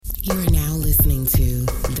You are now listening to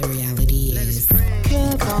The Reality Is.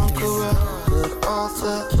 King Conqueror, good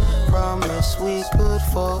author, promise we good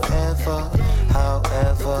forever.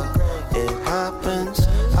 However it happens,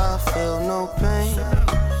 I feel no pain.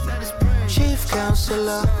 Chief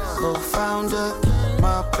counselor, co-founder,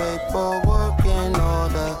 my paper work in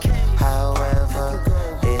order. However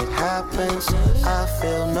it happens, I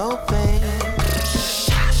feel no pain.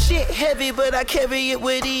 Shit heavy, but I carry it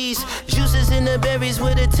with ease. Juices in the berries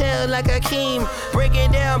with a tail like Akeem.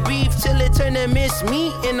 Breaking down beef till it turn to miss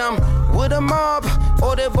meat. And I'm with a mob,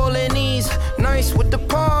 order bolognese. Nice with the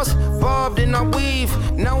paws, bobbed and I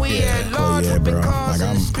weave. Now we at large with the cars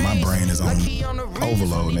in the streets. My brain is on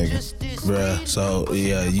overload, nigga. Bruh, so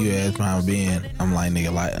yeah, you asked me how I'm being. I'm like,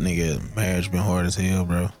 nigga, marriage been hard as hell,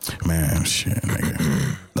 bro. Man, shit,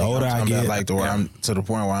 nigga. The older I get, like to the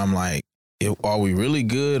point where I'm like, are we really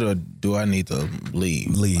good, or do I need to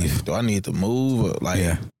leave? Like, do I need to move? Or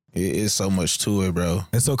like, it's so much to it, bro.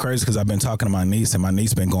 It's so crazy because I've been talking to my niece, and my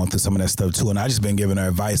niece been going through some of that stuff too, and I just been giving her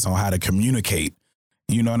advice on how to communicate.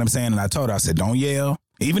 You know what I'm saying? And I told her, I said, don't yell.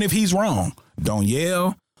 Even if he's wrong, don't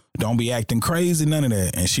yell. Don't be acting crazy, none of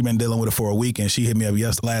that. And she been dealing with it for a week, and she hit me up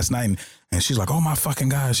last night, and she's like, oh my fucking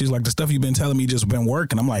God. She's like, the stuff you've been telling me just been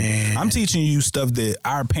working. I'm like, I'm teaching you stuff that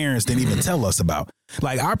our parents didn't even tell us about.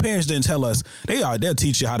 Like, our parents didn't tell us. They'll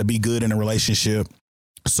teach you how to be good in a relationship,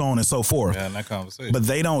 so on and so forth. Yeah, in that conversation. But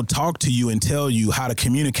they don't talk to you and tell you how to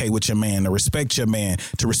communicate with your man, to respect your man,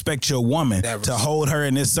 to respect your woman, to hold her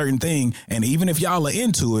in this certain thing. And even if y'all are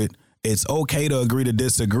into it, it's okay to agree to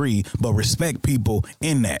disagree, but respect people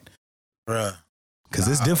in that. Bruh. Because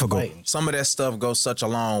it's difficult. Some of that stuff goes such a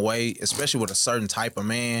long way, especially with a certain type of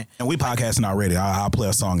man. And we podcasting already. I'll play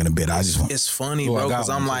a song in a bit. It's funny, bro, because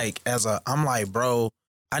I'm like, bro,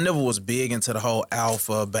 I never was big into the whole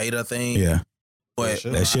alpha, beta thing. Yeah. But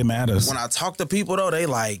that shit matters. When I talk to people though, they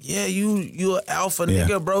like, yeah, you an alpha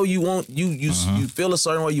nigga, bro. You want you feel a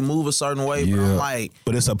certain way, you move a certain way. But I'm like,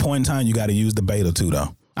 but it's a point in time you got to use the beta too,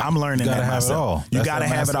 though. I'm learning that myself. You got to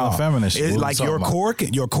have it all. It's like your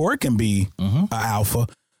core can be an alpha,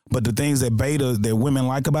 but the things that women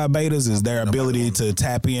like about betas is their ability to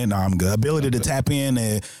tap in. Ability to tap in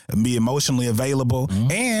and be emotionally available.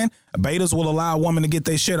 And betas will allow a woman to get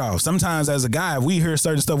their shit off. Sometimes as a guy, if we hear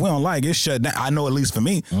certain stuff we don't like, it's shut down. I know, at least for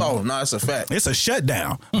me. Oh, no, it's a fact. It's a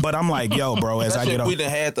shutdown. But I'm like, yo, bro, as I get off. We done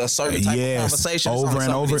had a certain type of conversation over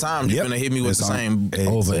and over times. You're going to hit me with the same.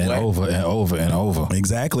 Over and over and over and over.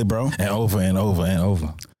 Exactly, bro. And over and over and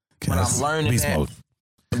over. But I'm learning that.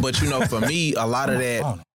 But you know, for me, a lot of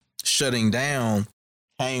that shutting down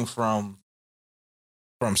came from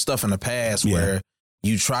stuff in the past where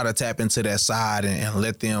you try to tap into that side and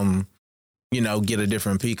let them, you know, get a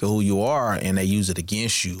different peek of who you are, and they use it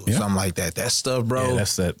against you or something like that. That stuff, bro. Yeah,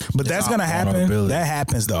 that's that. But that's going to happen. That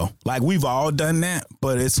happens, though. Like, we've all done that,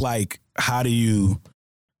 but it's like,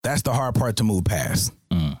 that's the hard part to move past.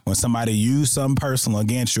 When somebody use something personal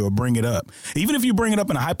against you or bring it up. Even if you bring it up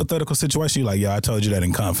in a hypothetical situation, you're like, I told you that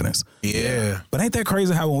in confidence. Yeah. But ain't that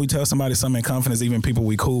crazy how when we tell somebody something in confidence, even people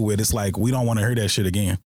we cool with, it's like, we don't want to hear that shit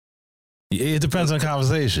again. It depends on the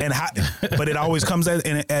conversation. But it always comes at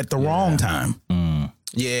the wrong time.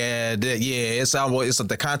 Yeah, it's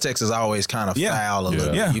the context is always kind of foul a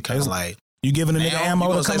little bit. You kind of like, you giving a nigga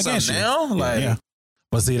ammo to come against you. Now? Like,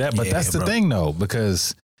 But see that, that's the thing though,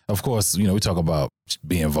 because of course, you know, we talk about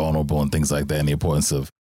being vulnerable and things like that and the importance of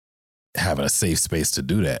having a safe space to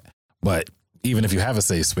do that. But even if you have a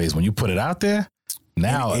safe space, when you put it out there,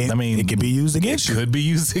 now, I mean, it can be used against you. It could be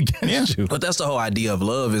used against you. But that's the whole idea of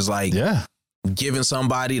love is like giving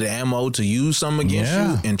somebody the ammo to use something against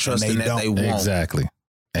you and trusting that they won't. Exactly.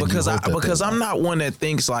 And because I'm not one that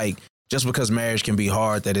thinks like just because marriage can be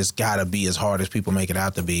hard that it's got to be as hard as people make it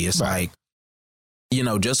out to be. It's like, you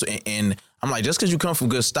know, and I'm like, just because you come from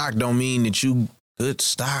good stock don't mean that you good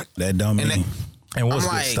stock. That don't mean. And what's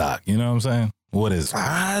good stock? You know what I'm saying? What is it?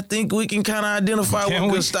 I think we can kind of identify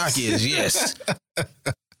what good stock is. Yes.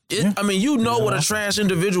 I mean, you know what a trash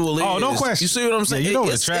individual is. Oh, no question. You see what I'm saying? Yeah, you know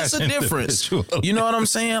it's a difference. You know what I'm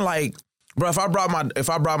saying? Like, bro, if I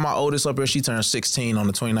brought my oldest up here, she turned 16 on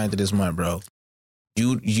the 29th of this month, bro.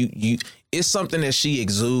 You it's something that she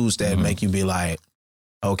exudes that make you be like,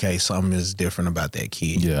 okay, something is different about that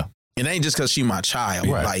kid. Yeah. It ain't just because she my child.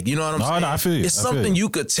 Right. Like, you know what I'm saying? No, I feel you. It's something you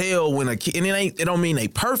could tell when a kid, and it don't mean they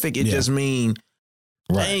perfect. It just mean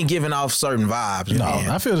they ain't giving off certain vibes. No, man.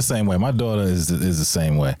 I feel the same way. My daughter is the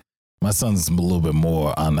same way. My son's a little bit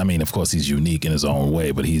more on, I mean, of course, he's unique in his own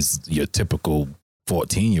way, but he's your typical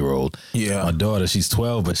 14-year-old. Yeah. My daughter, she's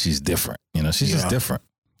 12, but she's different. You know, she's just different.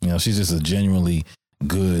 You know, she's just a genuinely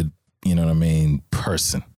good, you know what I mean,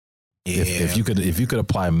 person. If you could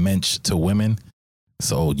apply mensch to women,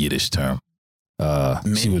 it's an old Yiddish term.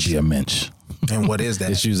 She would be a mensch. And what is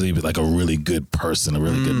that? It's usually like a really good person, a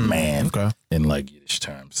really good man in like Yiddish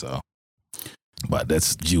terms. So, but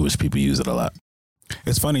that's Jewish people use it a lot.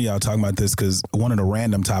 It's funny y'all talking about this because one of the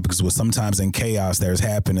random topics was sometimes in chaos there's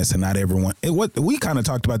happiness and not everyone. We kind of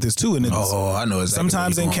talked about this too, and it's, I know exactly.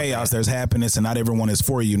 Sometimes in chaos there's happiness and not everyone is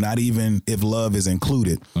for you, not even if love is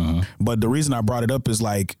included. But the reason I brought it up is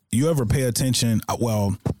like, you ever pay attention?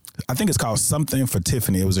 Well, I think it's called Something for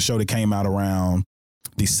Tiffany. It was a show that came out around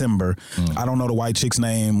December. I don't know the white chick's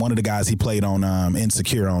name. One of the guys he played on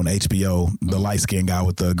Insecure on HBO, the light skinned guy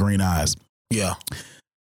with the green eyes. Yeah.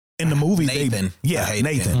 In the movie, Nathan.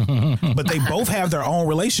 Nathan. But they both have their own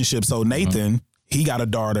relationship. So Nathan, he got a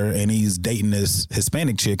daughter and he's dating this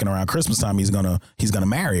Hispanic chick, and around Christmas time he's gonna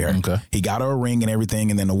marry her. Okay. He got her a ring and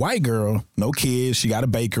everything. And then the white girl, no kids, she got a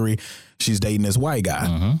bakery. She's dating this white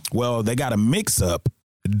guy. Well, they got a mix up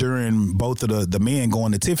during both of the men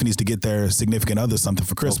going to Tiffany's to get their significant other something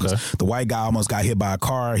for Christmas. Okay. The white guy almost got hit by a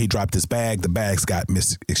car. He dropped his bag. The bags got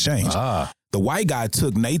misexchanged. The white guy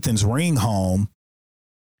took Nathan's ring home.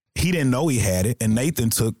 He didn't know he had it, and Nathan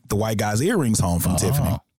took the white guy's earrings home from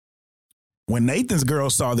Tiffany. When Nathan's girl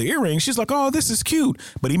saw the earrings, she's like, "Oh, this is cute."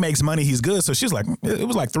 But he makes money, he's good. So she's like, it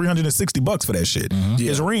was like $360 for that shit.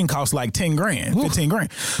 His ring cost like 10 grand, 15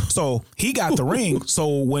 grand. So he got the ring.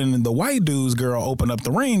 So when the white dude's girl opened up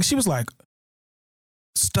the ring, she was like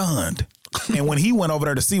stunned. And when he went over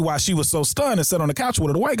there to see why she was so stunned and sat on the couch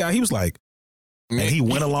with the white guy, he was like, and he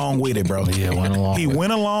went along with it, bro. Yeah, went along. He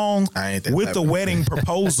went along with the wedding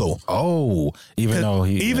proposal.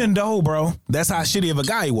 Even though, bro, that's how shitty of a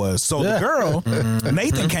guy he was. So the girl,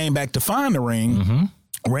 Nathan came back to find the ring,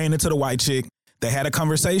 ran into the white chick. They had a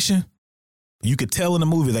conversation. You could tell in the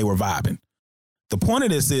movie they were vibing. The point of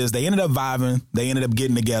this is they ended up vibing. They ended up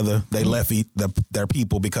getting together. They left their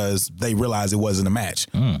people because they realized it wasn't a match.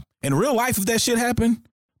 In real life, if that shit happened,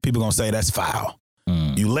 people gonna say that's foul.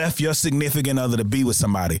 You left your significant other to be with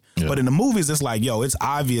somebody. But in the movies, it's like, yo, it's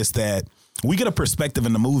obvious that we get a perspective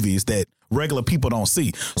in the movies that regular people don't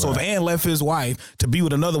see. So if Ann left his wife to be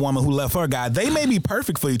with another woman who left her guy, they may be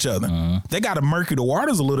perfect for each other. They got to murky the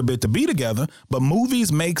waters a little bit to be together, but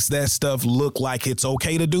movies makes that stuff look like it's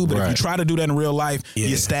okay to do. But if you try to do that in real life,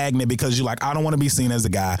 you're stagnant because you're like, I don't want to be seen as a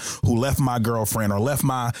guy who left my girlfriend or left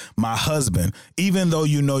my husband, even though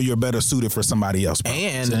you know you're better suited for somebody else. Bro.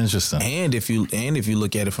 And it's interesting. And if you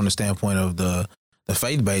look at it from the standpoint of the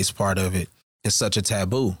faith-based part of it, it's such a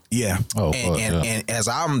taboo. Yeah. And as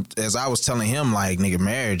I was telling him, like, nigga,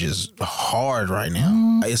 marriage is hard right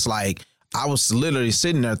now. It's like I was literally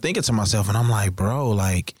sitting there thinking to myself, and I'm like, bro,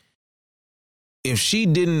 like, if she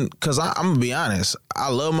didn't, because I'm gonna be honest,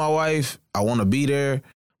 I love my wife, I want to be there,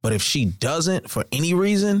 but if she doesn't for any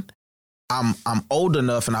reason, I'm old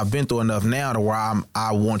enough and I've been through enough now to where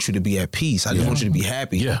I want you to be at peace. I just want you to be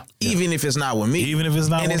happy. Yeah. Even if it's not with me. Even if it's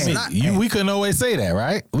not with me. We couldn't always say that,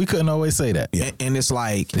 right? We couldn't always say that. Yeah. And it's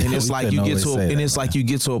like you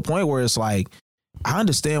get to a point where it's like, I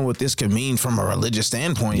understand what this could mean from a religious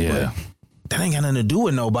standpoint, but that ain't got nothing to do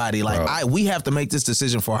with nobody. Like, we have to make this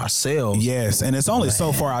decision for ourselves. Yes, and it's only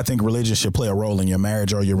so far I think religion should play a role in your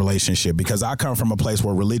marriage or your relationship, because I come from a place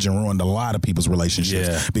where religion ruined a lot of people's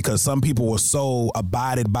relationships because some people were so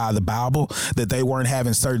abided by the Bible that they weren't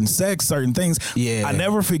having certain things. Yeah, I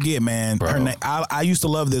never forget, man. Her name. I used to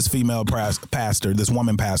love this female pastor, this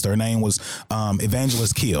woman pastor. Her name was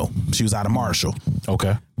Evangelist Kill. She was out of Marshall.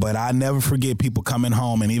 Okay. But I never forget people coming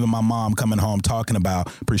home, and even my mom coming home talking about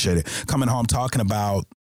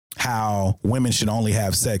how women should only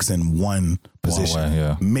have sex in one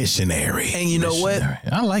position. Missionary. And you know what?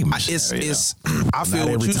 I like missionary. I feel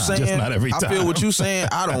what you're saying. Just not every time. I feel what you're saying.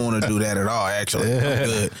 I don't want to do that at all, actually.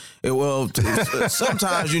 I'm good.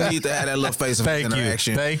 Sometimes you need to have that little face of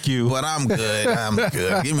interaction. Thank you. But I'm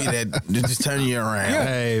good. Give me that. Just turn you around.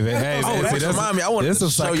 Hey, that remind me. I wanted to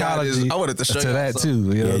show y'all this. I wanted to show you that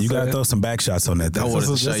too. You got to throw some back shots on that. I wanted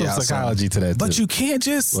to show y'all psychology to that. But you can't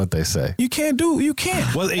just what they say. You can't.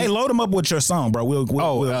 Well, hey, load them up with your song, bro.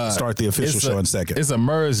 We'll start the official show in a second. It's a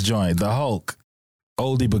Murs joint, The Hulk,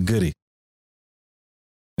 oldie but goodie.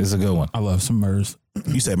 It's a good one. I love some Murs.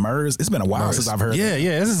 You said Murs? It's been a while since I've heard. Yeah.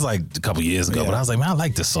 This is like a couple years ago, but I was like, man, I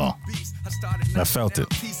like this song. I felt it.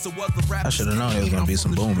 I should have known it was gonna be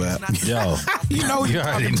some boom bap. Yo, You know you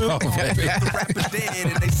already know, baby.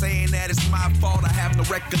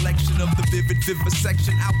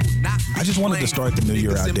 I just wanted to start the new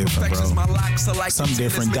year out different, bro. Some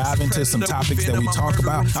different. Dive into some topics that we talk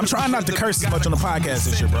about. I'm trying not to curse as much on the podcast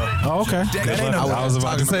this year, bro. Oh, okay. I was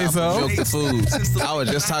about to say so. Milk the food. I was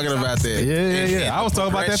just talking about that. Yeah. I was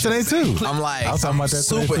talking about that today too. I'm like, I was talking about that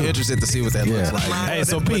today, super too. interested to see what that looks like. Hey,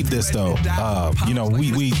 so peep this though. You know,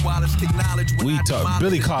 we talk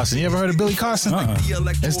Billy Carson. You ever heard of Billy Carson?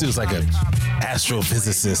 This dude's like a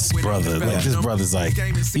astrophysicist brother. Like this brother's like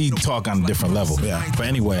he talk on a different level. Yeah. But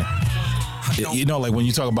anyway, you know, like when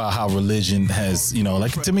you talk about how religion has, you know,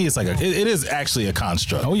 like to me, it's like it is actually a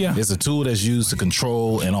construct. Oh yeah, it's a tool that's used to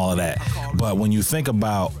control and all of that. But when you think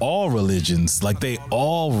about all religions, like they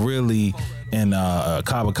all really, and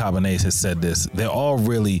Kaba Cabernet has said this, they're all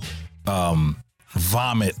really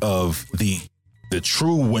vomit of the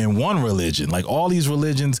true in one religion. Like all these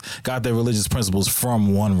religions got their religious principles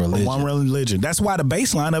from one religion. One religion. That's why the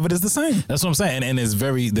baseline of it is the same. That's what I'm saying. And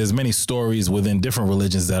there's many stories within different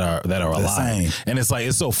religions that are alive. And it's like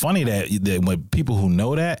it's so funny that when people who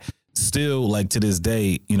know that still, like to this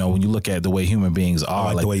day, you know, when you look at the way human beings are,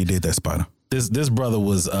 I like the way you did that, Spider. This brother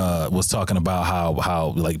was talking about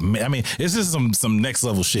how like, I mean, it's just some next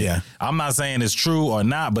level shit. Yeah. I'm not saying it's true or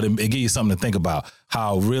not, but it gives you something to think about.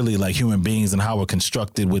 How really like human beings and how we're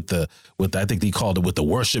constructed with I think they called it with the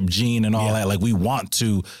worship gene and all that. Like we want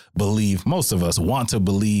to believe, most of us want to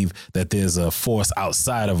believe that there's a force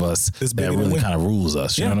outside of us that really kind of rules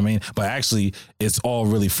us. You know what I mean? But actually, it's all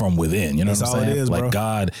really from within. You know what I'm saying? It is, like bro.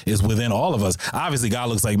 God is within all of us. Obviously, God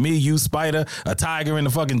looks like me, you, Spider, a tiger in the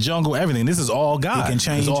fucking jungle, everything. This is all God. It can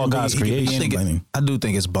change. It's all God's creation. I do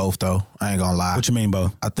think it's both, though. I ain't gonna lie. What you mean,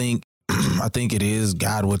 both? I think it is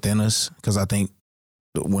God within us, because I think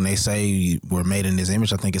when they say we're made in His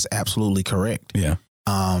image, I think it's absolutely correct. Yeah.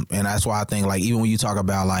 And that's why I think, like, even when you talk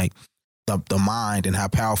about like the mind and how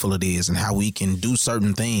powerful it is and how we can do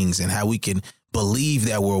certain things and how we can believe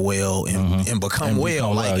that we're well and become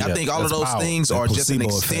well. Like, I think all of those things are just an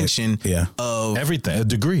extension of everything, a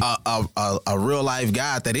degree, a real life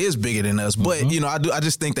God that is bigger than us. But you know, I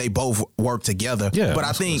just think they both work together. Yeah, but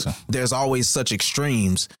I think there's always such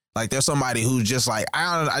extremes. Like there's somebody who's just like,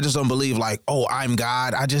 I just don't believe like, oh, I'm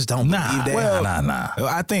God. I just don't believe that. Well,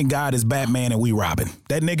 I think God is Batman and we Robin.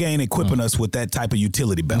 That nigga ain't equipping us with that type of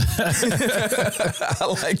utility belt.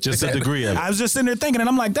 I like just a degree of it. I was just sitting there thinking, and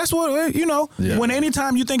I'm like, that's what, you know, when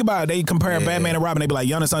anytime you think about it, they compare Batman and Robin, they be like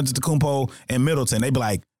Giannis Antetokounmpo and Middleton. They be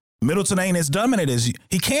like, Middleton ain't as dominant as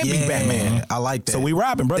he can't be Batman. I like that. So we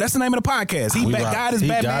Robin, bro. That's the name of the podcast. God is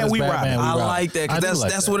Batman, we Robin. I like that, because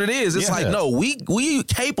that's what it is. It's like, no, we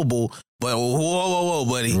capable, but whoa,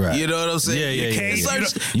 buddy. Right. You know what I'm saying? Yeah.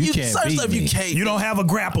 You can't search stuff you can't. You don't have a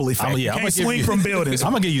grapple effect. You can't swing from buildings.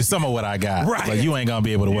 I'm gonna give you some of what I got. Right. Like you ain't gonna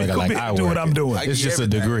be able to work it like I work. Do what I'm doing. It's just a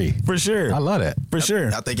degree. For sure. I love that. For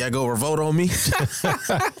sure. I think y'all go vote on me.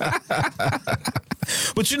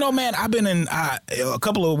 But you know, man, I've been in a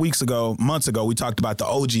couple of months ago, we talked about the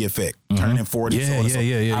OG effect, turning 40.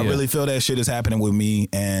 Yeah. I really feel that shit is happening with me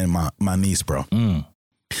and my niece, bro.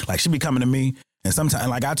 Like she be coming to me, and sometimes,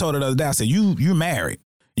 like I told her the other day, I said, you married.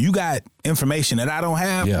 You got information that I don't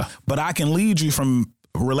have, but I can lead you from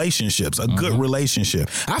relationships, a good relationship.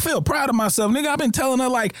 I feel proud of myself, nigga. I've been telling her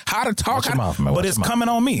like how to talk, but it's coming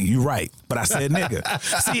on me. You right, but I said nigga.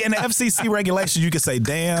 See, in the FCC regulations, you can say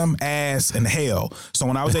damn, ass, and hell. So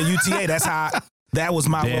when I was at UTA, that's how. That was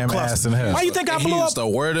my damn little cluster. Ass and hell. Why you think I blew up? The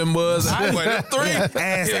word him was three.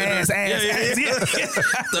 Ass.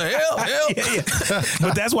 The hell.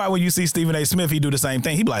 But that's why when you see Stephen A. Smith, he do the same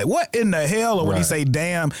thing. He be like, what in the hell? Or when he say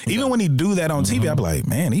damn, even when he do that on TV, I be like,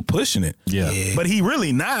 man, he pushing it. Yeah. But he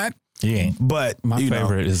really not. He ain't. But my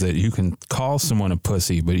favorite is that you can call someone a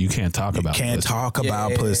pussy, but you can't talk about pussy. Can't talk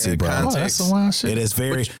about pussy, bro. Oh, that's some wild shit. It is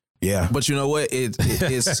very... But you know what?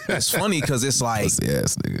 It's funny because it's like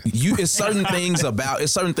it's certain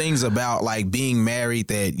things about like being married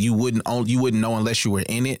that you wouldn't know unless you were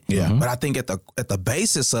in it. Yeah. But I think at the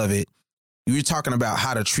basis of it, you're talking about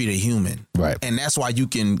how to treat a human, right? And that's why you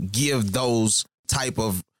can give those type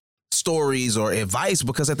of stories or advice,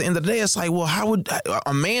 because at the end of the day, it's like, well, how would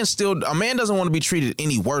a man doesn't want to be treated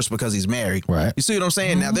any worse because he's married, right? You see what I'm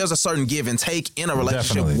saying? Now there's a certain give and take in a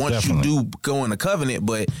relationship once you do go in a covenant,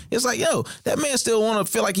 but it's like, yo, that man still want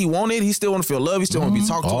to feel like he wanted, he still want to feel love, he still want to be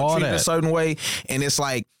talked to and treated a certain way, and it's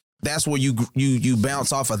like that's where you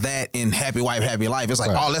bounce off of that in happy wife, happy life. It's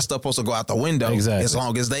like all that stuff supposed to go out the window as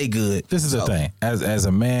long as they good. This is the thing. As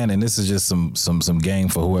a man, and this is just some game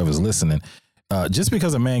for whoever's listening. just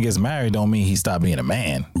because a man gets married don't mean he stopped being a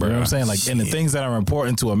man. You know what I'm saying? Like, and the things that are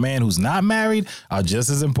important to a man who's not married are just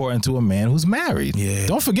as important to a man who's married. Yeah.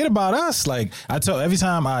 Don't forget about us. Like, every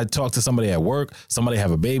time I talk to somebody at work, somebody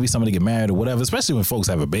have a baby, somebody get married or whatever, especially when folks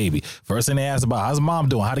have a baby, first thing they ask about, how's mom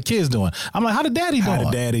doing? How the kids doing? I'm like, how the daddy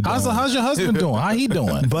doing? How's your husband doing? How he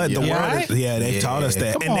doing? But the world, they've taught us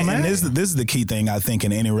that. Come on, man. And this is the key thing, I think,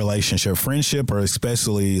 in any relationship, friendship, or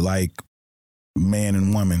especially like man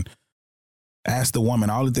and woman. Ask the woman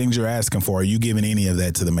all the things you're asking for. Are you giving any of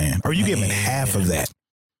that to the man? Or are you giving half of that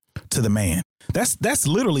to the man? That's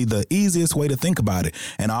literally the easiest way to think about it.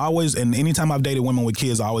 And anytime I've dated women with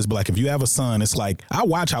kids, I always be like, if you have a son, it's like, I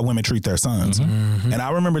watch how women treat their sons. And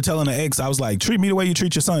I remember telling an ex, I was like, treat me the way you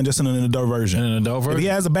treat your son, just in an adult version. If he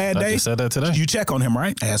has a bad day, said that today. You check on him,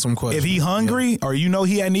 right? Ask him questions. If he hungry, or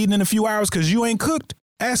he hadn't eaten in a few hours because you ain't cooked,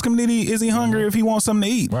 ask him, is he hungry, if he wants something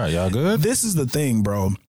to eat. Right, y'all good? This is the thing,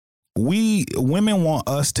 bro. Women want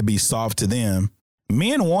us to be soft to them.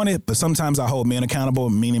 Men want it, but sometimes I hold men accountable,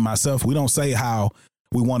 meaning myself. We don't say how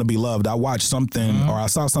we want to be loved. I watched something, or I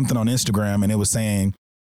saw something on Instagram, and it was saying,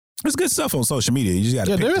 there's good stuff on social media. You just got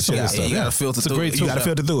to pick the shit. You got to filter through it. You got to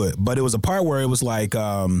filter through it. But it was a part where it was like,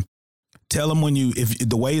 tell them if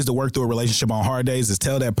the ways to work through a relationship on hard days is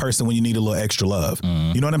tell that person when you need a little extra love.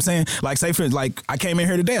 You know what I'm saying? Like, say for I came in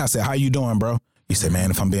here today, I said, how you doing, bro? He said,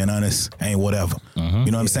 man, if I'm being honest, ain't whatever. You know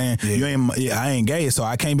what I'm saying? Yeah. I ain't gay, so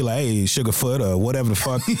I can't be like, hey, Sugarfoot or whatever the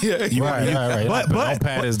fuck. Right. But don't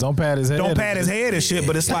pat his head. Don't pat his head and shit.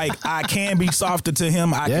 But it's like, I can be softer to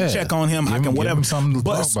him. I can check on him. I can whatever. Give him something to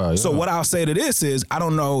talk about. So what I'll say to this is, I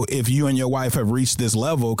don't know if you and your wife have reached this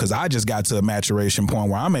level, because I just got to a maturation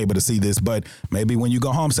point where I'm able to see this. But maybe when you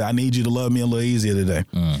go home, say, I need you to love me a little easier today.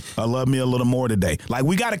 Or love me a little more today. Like,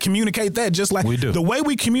 we got to communicate that, just like we do. The way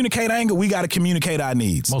we communicate anger, we got to communicate our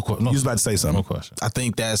needs. You was about to say something. No question. I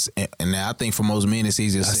think and now I think for most men it's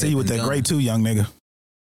easier. I see you with that great too, young nigga.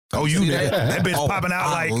 Oh, you nigga. That bitch popping out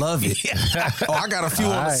I love it. I got a few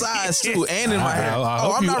on the sides too, and in my hair. I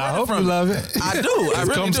hope you love it. I do. I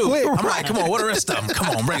really do. Quick. I'm like, come on, what the rest of them? Come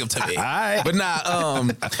on, bring them to me. All right. But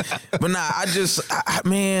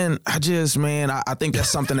I think that's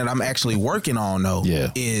something that I'm actually working on though. Yeah.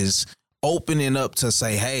 Is opening up to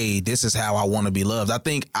say, hey, this is how I want to be loved. I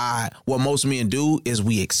think what most men do is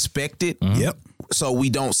we expect it. Yep. So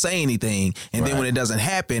we don't say anything. And then when it doesn't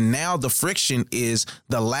happen, now the friction is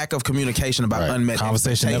the lack of communication about unmet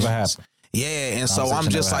conversation never happened. Yeah. And so I'm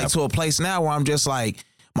just like to a place now where I'm just like,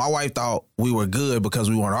 my wife thought we were good because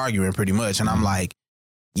we weren't arguing pretty much. And I'm like,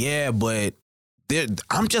 yeah, but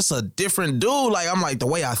I'm just a different dude. Like, I'm like, the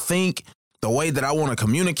way I think, the way that I want to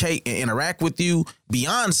communicate and interact with you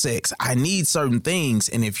beyond sex, I need certain things.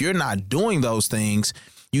 And if you're not doing those things,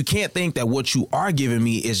 you can't think that what you are giving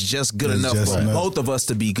me is just good enough for both of us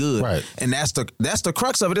to be good. Right. And that's the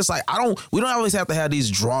crux of it. It's like, we don't always have to have these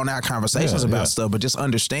drawn out conversations about stuff, but just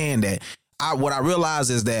understand that what I realize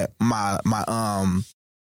is that my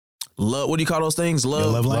love, what do you call those things?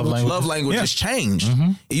 Love language has changed.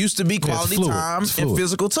 It used to be quality time and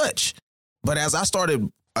physical touch. But as I started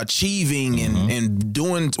achieving and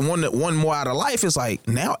doing one more out of life, it's like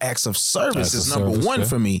now acts of service is number one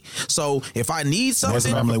for me. So if I need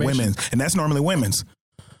something, that's normally women's.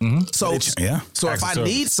 So if I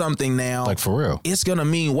need something now, like for real, it's gonna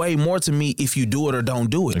mean way more to me if you do it or don't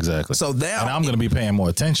do it. Exactly. So now, and I'm gonna be paying more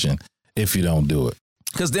attention if you don't do it.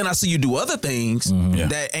 Because then I see you do other things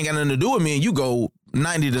that ain't got nothing to do with me, and you go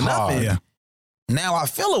 90 to nothing. Yeah. Now I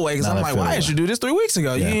feel away because I'm like, why didn't you do this 3 weeks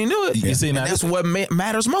ago? You didn't do it. You see, now that's what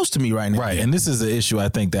matters most to me right now. Right. And this is the issue I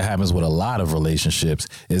think that happens with a lot of relationships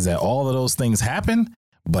is that all of those things happen,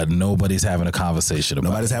 but nobody's having a conversation about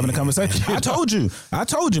it. Nobody's having a conversation. I told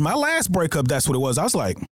you. My last breakup, that's what it was. I was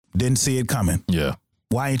like, didn't see it coming. Yeah.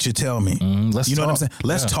 Why didn't you tell me? You know what I'm saying?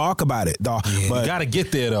 Let's talk about it, dog. Yeah, but you got to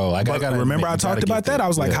get there, though. I remember I talked about that? I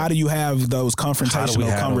was like, how do you have those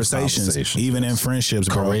confrontational conversations, even in friendships,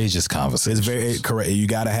 bro? Courageous conversations. It's very correct. You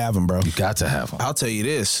got to have them, bro. You got to have them. I'll tell you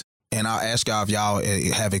this, and I'll ask y'all if y'all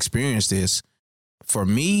have experienced this. For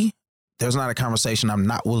me, there's not a conversation I'm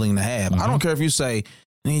not willing to have. I don't care if you say,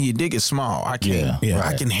 your dick is small. I can't. Yeah,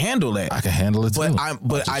 I can handle that. I can handle it too.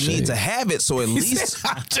 But I need to have it, so at least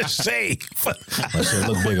I just shave. My shit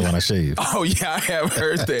look bigger when I shave. Oh yeah, I have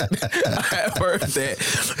heard that.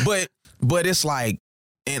 But it's like,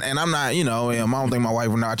 and I'm not, I don't think my wife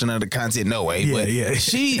will watch none of the content. No way. But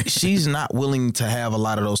she's not willing to have a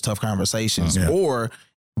lot of those tough conversations. Or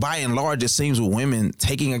by and large, it seems with women,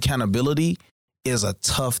 taking accountability is a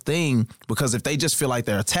tough thing because if they just feel like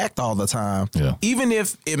they're attacked all the time, even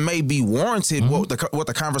if it may be warranted what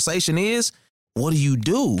the conversation is, what do you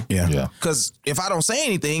do? Yeah. Because if I don't say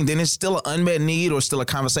anything, then it's still an unmet need or still a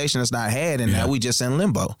conversation that's not had, and now we just in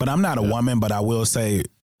limbo. But I'm not a woman, but I will say,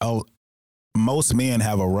 most men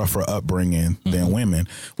have a rougher upbringing than women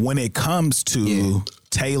when it comes to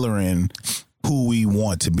tailoring who we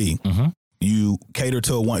want to be. You cater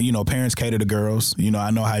to parents cater to girls. I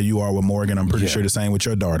know how you are with Morgan. I'm pretty sure the same with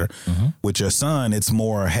your daughter. With your son, it's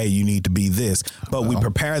more, hey, you need to be this. But we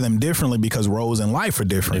prepare them differently because roles in life are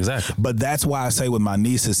different. Exactly. But that's why I say with my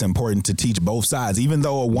niece, it's important to teach both sides. Even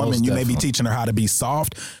though a woman, you may be teaching her how to be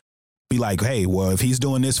soft, be like, hey, well, if he's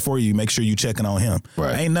doing this for you, make sure you checking on him.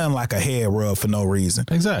 Right. Ain't nothing like a head rub for no reason.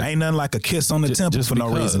 Exactly. Ain't nothing like a kiss on the temple for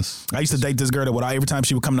no reason. I used to date this girl that every time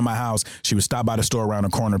she would come to my house, she would stop by the store around the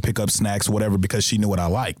corner, pick up snacks, whatever, because she knew what I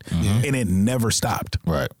liked. And it never stopped.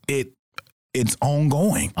 Right. It's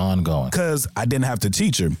ongoing. Because I didn't have to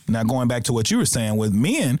teach her. Now, going back to what you were saying, with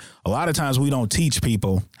men, a lot of times we don't teach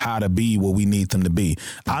people how to be what we need them to be.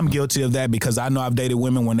 I'm guilty of that because I know I've dated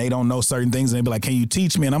women when they don't know certain things and they be like, can you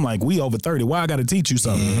teach me? And I'm like, we over 30. Why I got to teach you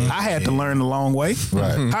something? I had to learn the long way.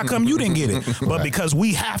 Right. How come you didn't get it? But because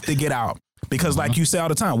we have to get out. Because like you say all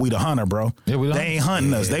the time, we the hunter, bro. Yeah, they ain't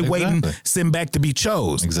hunting us. They waiting, sitting back to be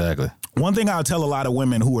chose. Exactly. One thing I'll tell a lot of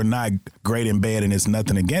women who are not great in bed, and it's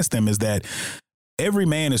nothing against them, is that every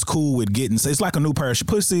man is cool with getting, it's like a new pair of shoes.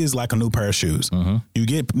 Pussy is like a new pair of shoes. You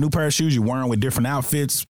get new pair of shoes, you wear them with different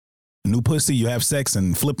outfits. New pussy, you have sex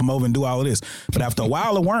and flip them over and do all of this. But after a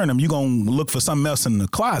while of wearing them, you're going to look for something else in the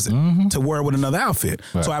closet to wear with another outfit.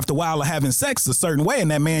 Right. So after a while of having sex a certain way and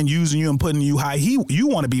that man using you and putting you how you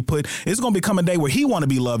want to be put, it's going to become a day where he want to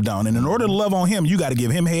be loved on. And in order to love on him, you got to give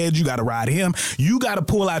him head, you got to ride him, you got to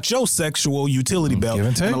pull out your sexual utility belt.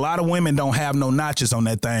 And a lot of women don't have no notches on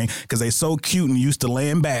that thing because they so cute and used to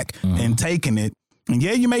laying back and taking it. And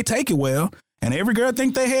yeah, you may take it well. And every girl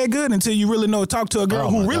think they had good until you really know talk to a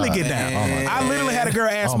girl who really get down. I literally had a girl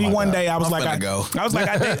ask me one day. I was like,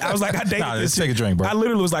 I dated this. Take a drink, bro. I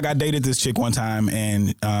literally was like, I dated this chick one time,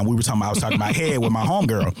 and I was talking about head with my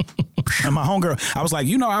homegirl. And my homegirl, I was like,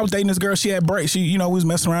 I was dating this girl. She had braces. We was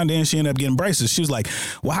messing around, then she ended up getting braces. She was like,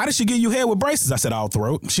 well, how did she get you head with braces? I said, all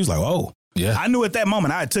throat. She was like, oh. Yeah, I knew at that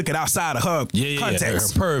moment I took it outside of her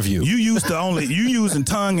context. Her purview. You using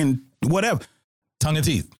tongue and whatever. Tongue and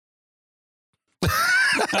teeth.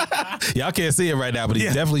 Y'all can't see it right now, but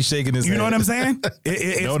he's definitely shaking his head. You know what I'm saying?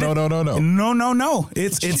 No.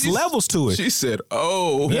 It's levels to it. She said,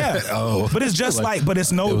 "Oh, yeah, oh." But it's just but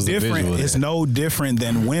it's no different. It's no different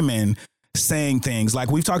than women saying things like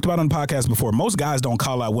we've talked about on the podcast before. Most guys don't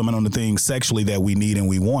call out women on the things sexually that we need and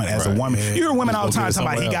we want as a woman. You hear women all the time talking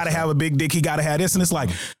about he got to have a big dick, he got to have this, and it's like.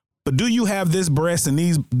 But do you have this breast and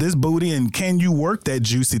this booty, and can you work that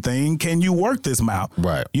juicy thing? Can you work this mouth?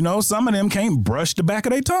 Right. Some of them can't brush the back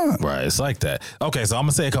of their tongue. Right. It's like that. Okay, so I'm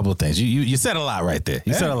gonna say a couple of things. You said a lot right there.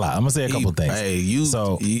 You said a lot. I'm gonna say a couple of things. Hey,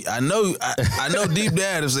 I know deep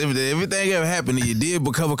down if everything ever happened and you did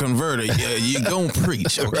become a converter, you're gonna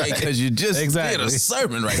preach, okay? Because you just did a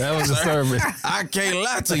sermon right there. That was a sermon. I can't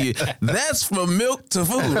lie to you. That's from milk to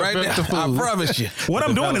food right now. I promise you. What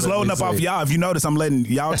I'm doing is loading up off y'all. If you notice, I'm letting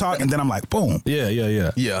y'all talk. And then I'm like, boom.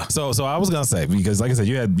 Yeah. So I was gonna say, because like I said,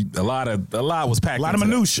 you had a lot was packed. A lot of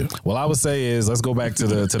minutia. What I would say is, let's go back to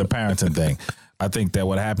the parenting thing. I think that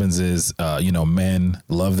what happens is, men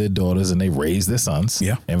love their daughters and they raise their sons.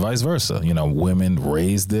 Yeah. And vice versa. Women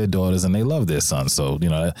raise their daughters and they love their sons. So,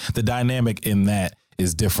 the dynamic in that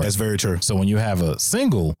is different. That's very true. So when you have a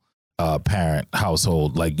single parent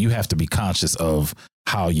household, like you have to be conscious of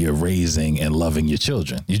how you're raising and loving your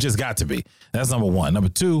children. You just got to be. That's number one. Number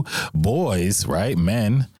two, boys, right?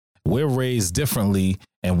 Men, we're raised differently,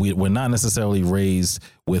 and we're not necessarily raised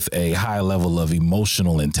with a high level of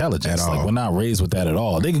emotional intelligence. Like we're not raised with that at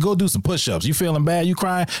all. They can go do some push-ups. You feeling bad? You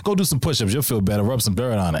crying? Go do some push-ups. You'll feel better. Rub some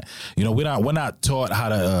dirt on it. We're not taught how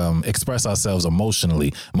to express ourselves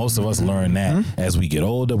emotionally. Most of us learn that as we get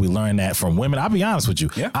older. We learn that from women. I'll be honest with you.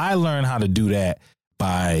 Yeah. I learned how to do that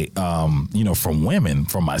by, from women,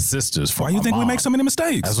 from my sisters, from Why you think mom. we make so many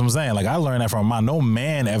mistakes? That's what I'm saying. Like I learned that from my. No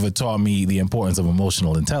man ever taught me the importance of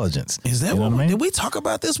emotional intelligence. Is that what I mean? Did we talk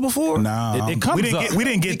about this before? No, it comes up. We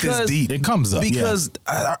didn't get this deep. It comes up because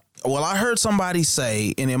I heard somebody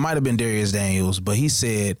say, and it might have been Darius Daniels, but he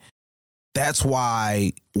said that's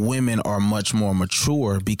why women are much more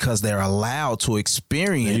mature because they're allowed to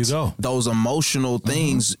experience those emotional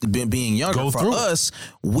things being younger. For us,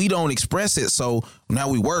 we don't express it. So now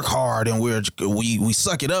we work hard and we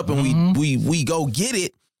suck it up and we go get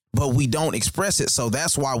it, but we don't express it. So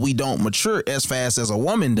that's why we don't mature as fast as a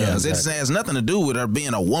woman does. Yeah, exactly. It has nothing to do with her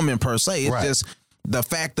being a woman per se. It's just the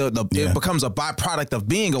fact that it becomes a byproduct of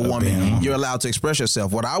being a woman. You're allowed to express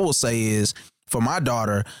yourself. What I will say is, for my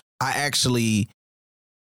daughter, I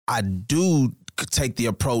do take the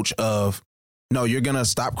approach of, no, you're going to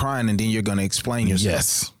stop crying and then you're going to explain yourself.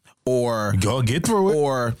 Yes. Or go get through it.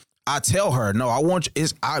 Or I tell her, no, I want you,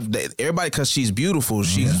 everybody, because she's beautiful.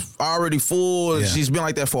 She's already full. And she's been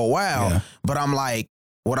like that for a while. Yeah. But I'm like,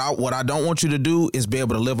 what I don't want you to do is be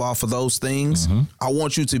able to live off of those things. I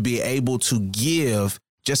want you to be able to give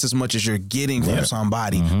just as much as you're getting from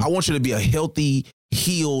somebody. I want you to be a healthy,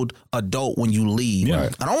 healed adult when you leave. I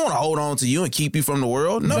don't want to hold on to you and keep you from the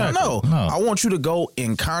world. No. I want you to go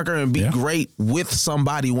and conquer and be great with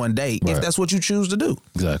somebody one day if that's what you choose to do.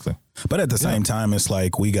 Exactly. But at the same time, it's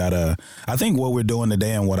like I think what we're doing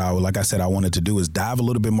today and what I wanted to do is dive a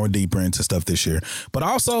little bit more deeper into stuff this year, but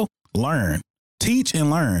also learn, teach and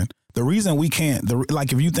learn. The reason we can't,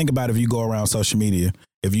 if you think about it, if you go around social media,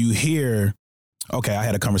 if you hear, okay, I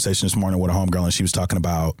had a conversation this morning with a homegirl and she was talking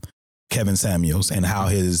about Kevin Samuels and how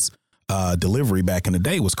his delivery back in the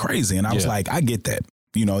day was crazy. And I was like, I get that.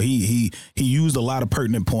 You know, he used a lot of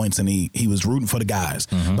pertinent points and he was rooting for the guys.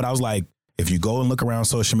 But I was like, if you go and look around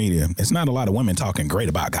social media, it's not a lot of women talking great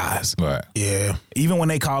about guys. Right. Yeah. Even when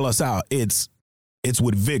they call us out, it's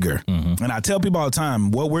with vigor. And I tell people all the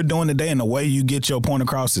time, what we're doing today and the way you get your point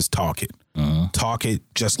across is talk it. Talk it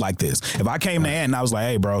just like this. If I came to Ant and I was like,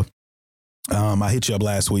 hey, bro, I hit you up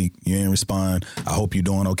last week. You didn't respond. I hope you're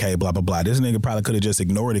doing okay, blah, blah, blah. This nigga probably could have just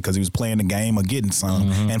ignored it because he was playing the game or getting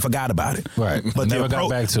some and forgot about it. Right. But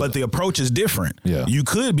the approach is different. Yeah. You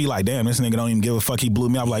could be like, damn, this nigga don't even give a fuck. He blew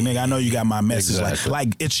me up. Like, nigga, I know you got my message. Exactly.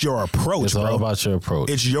 Like it's your approach, it's bro. all about your approach.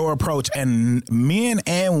 It's your approach. And men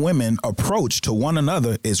and women approach to one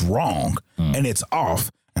another is wrong and it's off.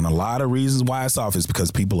 And a lot of reasons why it's off is because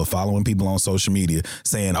people are following people on social media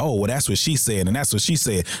saying, oh, well, that's what she said. And that's what she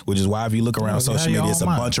said, which is why if you look around social media, it's a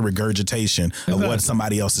bunch of regurgitation of what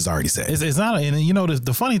somebody else has already said. It's not, and you know,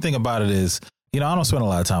 the funny thing about it is, you know, I don't spend a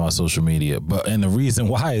lot of time on social media, and the reason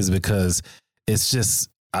why is because it's just,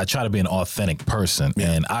 I try to be an authentic person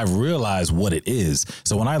and I realize what it is.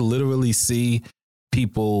 So when I literally see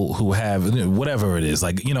people who have whatever it is,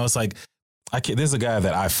 like, you know, it's like, there's a guy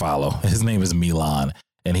that I follow. His name is Milan.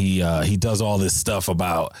 And he does all this stuff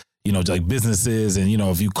about, you know, like businesses and, you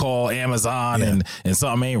know, if you call Amazon and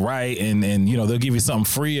something ain't right and, you know, they'll give you something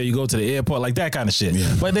free or you go to the airport, like that kind of shit.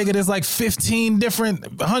 Yeah. But nigga, there's like 15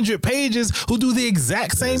 different 100 pages who do the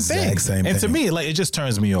exact same thing. And to me, like, it just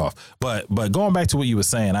turns me off. But going back to what you were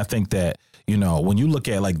saying, I think that, you know, when you look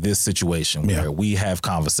at like this situation where we have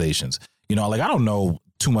conversations, you know, like I don't know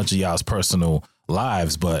too much of y'all's personal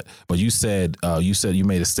lives, but you said you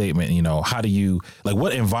made a statement, you know, how do you, like,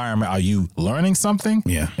 what environment are you learning something?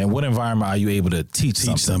 Yeah. And what environment are you able to teach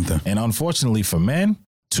something? And unfortunately for men,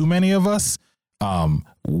 too many of us,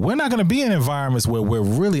 we're not going to be in environments where we're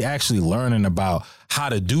really actually learning about how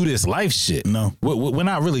to do this life shit. No, we're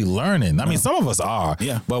not really learning. I mean, some of us are,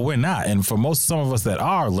 but we're not. And for some of us that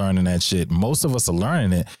are learning that shit, most of us are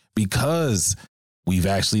learning it because we've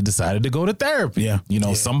actually decided to go to therapy. Yeah. You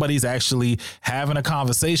know, somebody's actually having a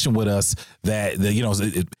conversation with us that you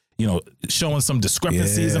know, showing some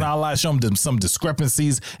discrepancies in our lives, showing them some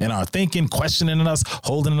discrepancies in our thinking, questioning us,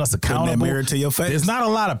 holding us accountable. Putting that mirror to your face. There's not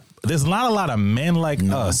a lot of men like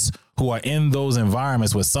us who are in those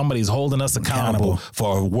environments where somebody's holding us accountable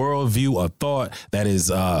for a worldview or thought that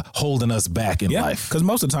is holding us back in life. Because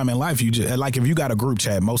most of the time in life, you just, like, if you got a group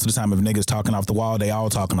chat, most of the time if niggas talking off the wall, they all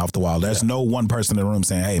talking off the wall. There's no one person in the room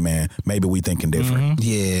saying, hey, man, maybe we thinking different.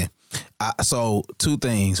 Yeah. So two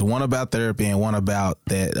things, one about therapy and one about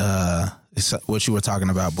that, what you were talking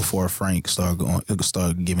about before Frank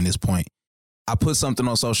started giving his point. I put something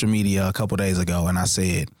on social media a couple days ago and I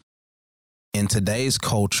said, in today's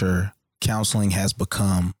culture, counseling has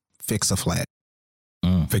become fix a flat.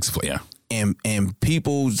 Fix a flat, yeah. And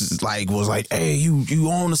people just was like, hey, you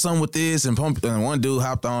on to something with this? And one dude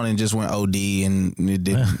hopped on and just went OD, and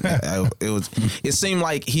it seemed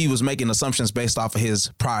like he was making assumptions based off of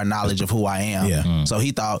his prior knowledge of who I am. Yeah. So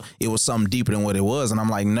he thought it was something deeper than what it was. And I'm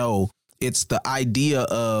like, no, it's the idea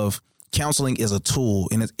of counseling is a tool,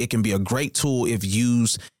 and it can be a great tool if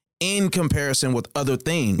used in comparison with other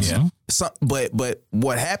things. Yeah. But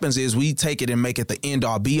what happens is we take it and make it the end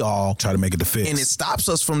all be all. Try to make it the fix. And it stops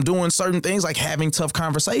us from doing certain things like having tough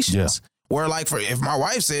conversations. Yeah. Where if my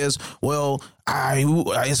wife says, well,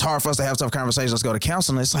 it's hard for us to have tough conversations, let's go to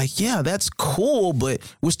counseling. It's like, yeah, that's cool, but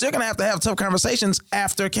we're still going to have tough conversations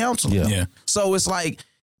after counseling. Yeah. So it's like,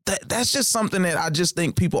 that's just something that I just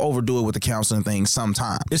think people overdo it with the counseling thing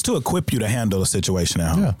sometimes. It's to equip you to handle a situation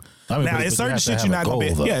at home. Yeah. I mean, now, it's certain shit you're not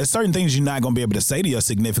going to be. Yeah, it's certain things you're not going to be able to say to your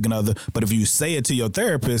significant other. But if you say it to your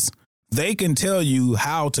therapist, They can tell you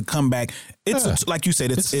how to come back. It's like you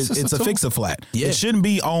said, it's a fix-a-flat. Yeah. It shouldn't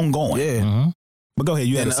be ongoing. Yeah. Mm-hmm. But go ahead.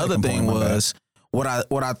 You had and the other thing was what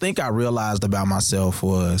I think I realized about myself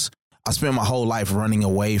was I spent my whole life running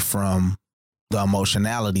away from the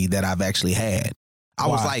emotionality that I've actually had. I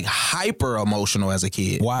was like hyper emotional as a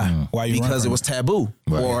kid. Why? Why you? Because it was taboo,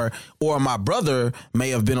 right. or my brother may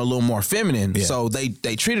have been a little more feminine, so they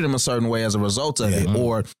treated him a certain way as a result of it,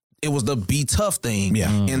 or it was the be tough thing. Yeah.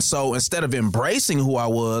 And so instead of embracing who I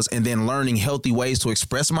was and then learning healthy ways to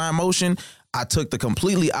express my emotion, I took the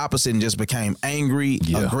completely opposite and just became angry,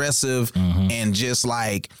 aggressive, and just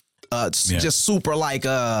like, just super like,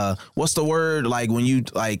 what's the word? Like when you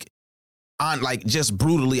like just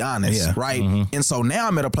brutally honest, right? And so now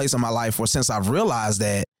I'm at a place in my life where since I've realized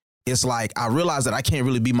that, it's like I realize that I can't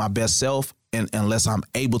really be my best self unless I'm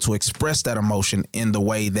able to express that emotion in the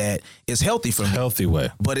way that is healthy for me. Healthy way.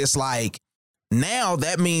 But it's like now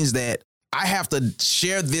that means that I have to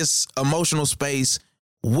share this emotional space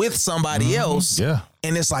with somebody else. Yeah.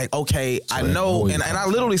 And it's like, okay, so I know. And I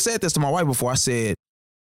literally said this to my wife before. I said,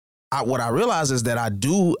 what I realize is that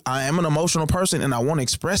I am an emotional person and I want to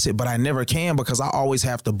express it, but I never can because I always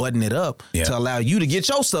have to button it up to allow you to get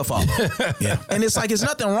your stuff off. And it's like, there's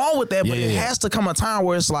nothing wrong with that, but it has to come a time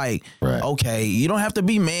where it's like, okay, you don't have to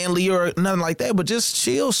be manly or nothing like that, but just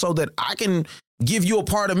chill so that I can give you a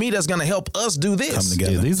part of me that's going to help us do this. Come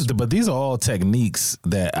together. Yeah, these are all techniques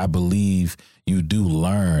that I believe you do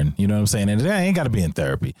learn, you know what I'm saying? And it ain't got to be in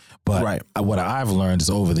therapy. But what I've learned is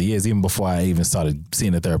over the years, even before I even started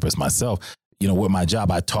seeing a therapist myself, you know, with my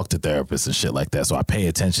job, I talk to therapists and shit like that. So I pay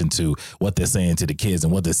attention to what they're saying to the kids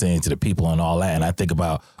and what they're saying to the people and all that. And I think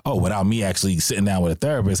about, without me actually sitting down with a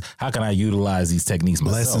therapist, how can I utilize these techniques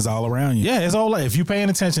myself? Lessons all around you. Yeah, it's all like, if you're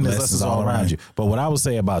paying attention, there's lessons all around you. But what I would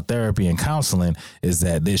say about therapy and counseling is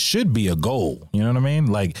that there should be a goal. You know what I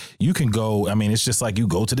mean? Like you can go, I mean, it's just like you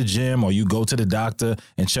go to the gym or you go to the doctor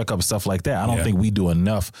and check up stuff like that. I don't think we do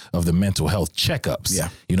enough of the mental health checkups. Yeah.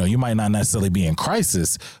 You know, you might not necessarily be in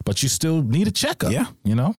crisis, but you still need a checkup. Yeah.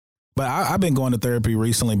 You know? But I've been going to therapy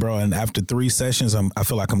recently, bro, and after 3 sessions, I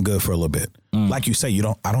feel like I'm good for a little bit. Like you say,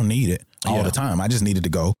 I don't need it all the time. I just needed to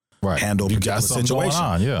go handle a particular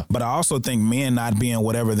situation. But I also think men not being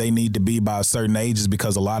whatever they need to be by a certain age is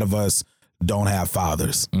because a lot of us don't have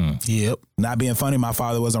fathers. Yep. Not being funny, my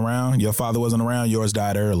father wasn't around. Your father wasn't around. Yours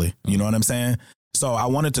died early. You know what I'm saying? So I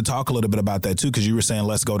wanted to talk a little bit about that too, because you were saying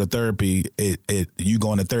let's go to therapy. You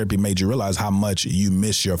going to therapy made you realize how much you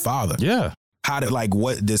miss your father. Yeah. How did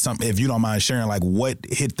what did something, if you don't mind sharing, what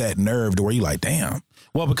hit that nerve to where you like, damn?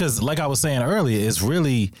 Well, because like I was saying earlier, it's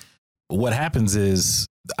really what happens is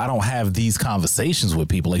I don't have these conversations with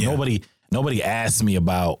people. Like nobody asked me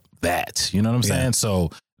about that. You know what I'm saying?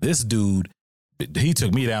 So this dude, he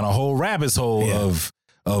took me down a whole rabbit hole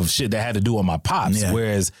of shit that had to do with my pops.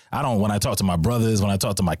 Whereas when I talk to my brothers, when I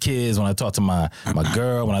talk to my kids, when I talk to my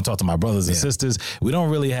girl, when I talk to my brothers and sisters, we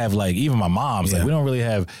don't really have even my moms, we don't really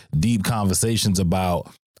have deep conversations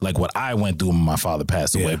about what I went through when my father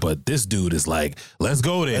passed away. But this dude is like, let's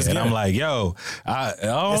go there. And I'm like, yo, I don't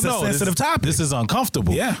know. It's a sensitive topic. This is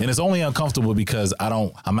uncomfortable. Yeah. And it's only uncomfortable because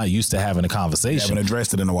I'm not used to having a conversation. You haven't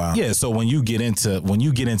addressed it in a while. Yeah. So when you get into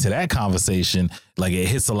that conversation, it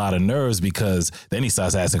hits a lot of nerves because then he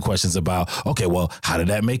starts asking questions about, okay, well, how did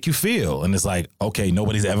that make you feel? And it's like, okay,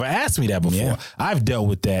 nobody's ever asked me that before. Yeah. I've dealt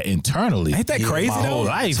with that internally. Ain't that crazy? My whole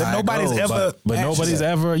life. Nobody's ever, but nobody's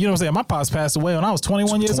ever, you know what I'm saying? My pops passed away when I was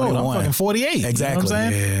 21 years old. I'm fucking 48. Exactly. You know what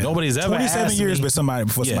I'm saying? Nobody's ever 27 years before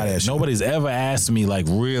somebody asked you. Nobody's ever asked me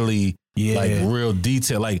really real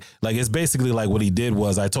detail. Like it's basically what he did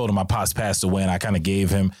was I told him my pops passed away and I kind of gave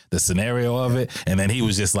him the scenario of it. And then he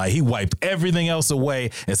was just he wiped everything else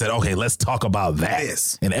away and said, okay, let's talk about that.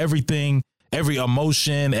 Yes. And everything, every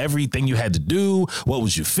emotion, everything you had to do. What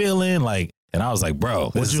was you feeling? And I was like,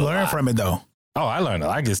 bro. What'd you learn from it though? Oh, I learned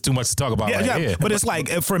it. It's too much to talk about here. But it's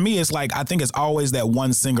for me, it's I think it's always that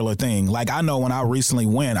one singular thing. I know when I recently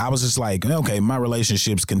went, I was just okay, my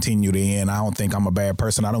relationships continue to end. I don't think I'm a bad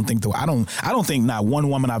person. I don't think not one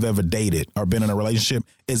woman I've ever dated or been in a relationship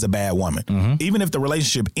is a bad woman. Mm-hmm. Even if the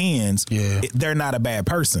relationship ends, they're not a bad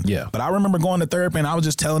person. Yeah. But I remember going to therapy and I was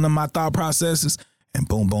just telling them my thought processes. And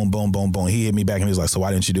boom, boom, boom, boom, boom. He hit me back and he was like, so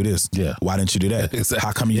why didn't you do this? Yeah. Why didn't you do that? Exactly.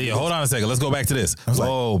 How come you Yeah, hold on a second. Let's go back to this.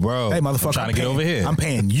 Whoa, bro. Hey, motherfucker. I'm trying to get over here. I'm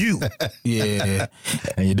paying you. Yeah.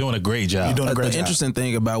 And you're doing a great job. The interesting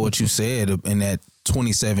thing about what you said in that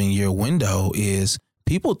 27-year window is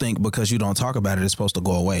people think because you don't talk about it, it's supposed to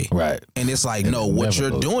go away. Right. And it's like, no, what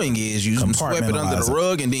you're doing is you sweep it under the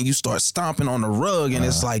rug and then you start stomping on the rug and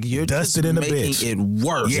it's like you're just making it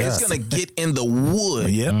worse. Yes. It's going to get in the wood.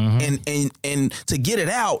 Yep. And to get it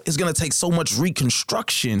out, it's going to take so much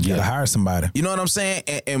reconstruction. You gotta hire somebody. You know what I'm saying?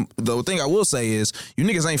 And the thing I will say is, you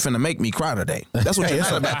niggas ain't finna make me cry today. That's what you're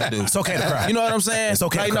not about to do. It's okay to cry. You know what I'm saying? It's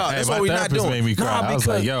okay. Like, no, that's what we're not doing. Made me cry. I was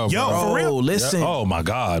like, yo, for real. Listen. Oh my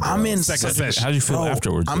God. Bro. I'm in Second session. How'd you feel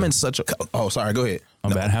afterwards? I'm in such a. Oh, sorry. Go ahead.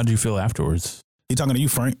 I'm bad. How'd you feel afterwards? He talking to you,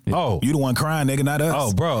 Frank. Oh. You the one crying, nigga, not us.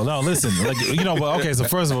 Oh, bro. No, listen. Like, but okay. So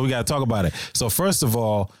first of all, we got to talk about it. So first of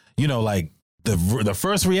all, like the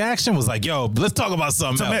first reaction was like, yo, let's talk about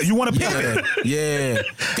something else. You want to pivot? Yeah.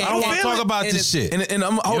 I don't want to talk about this shit. And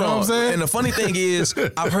I'm, hold on. What I'm saying? And the funny thing is,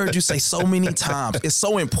 I've heard you say so many times, it's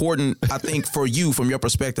so important, I think, for you, from your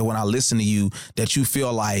perspective, when I listen to you, that you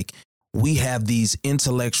feel like we have these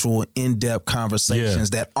intellectual, in-depth conversations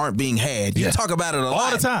that aren't being had. You talk about it a lot.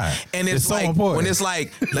 All the time. And it's so like, important. when it's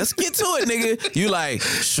like, let's get to it, nigga. You like,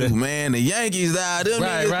 shoot, man, the Yankees died. Them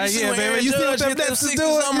Right, niggas, right. You Yeah, see man. Aaron You see what Judge them hit them Mets is 60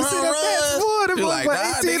 doing? some You see home them Mets runs? won. Them You're like,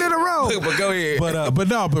 motherfuckers 18 in a row. But go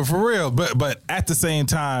ahead. But for real. But at the same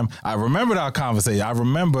time, I remembered our conversation. I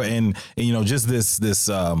remember in just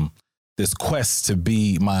this quest to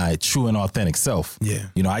be my true and authentic self. Yeah.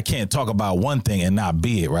 I can't talk about one thing and not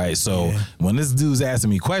be it, right? So when this dude's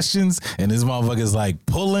asking me questions and this motherfucker's like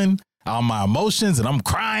pulling on my emotions and I'm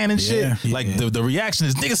crying and shit, like the reaction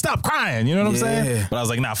is, nigga, stop crying. You know what I'm saying? But I was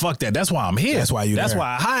like, nah, fuck that. That's why I'm here. That's why That's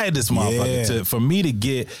why I hired this motherfucker for me to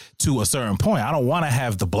get to a certain point. I don't want to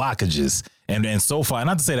have the blockages. And so far,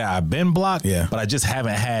 not to say that I've been blocked, but I just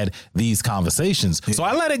haven't had these conversations. So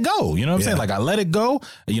I let it go. You know what I'm saying? Like, I let it go.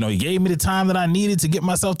 He gave me the time that I needed to get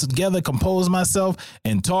myself together, compose myself,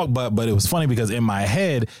 and talk. But it was funny because in my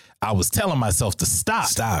head, I was telling myself to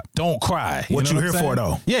stop. Don't cry. What you here for,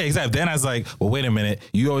 though? Yeah, exactly. Then I was like, well, wait a minute.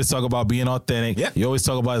 You always talk about being authentic. Yeah. You always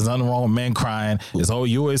talk about there's nothing wrong with men crying.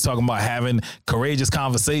 You always talking about having courageous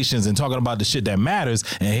conversations and talking about the shit that matters.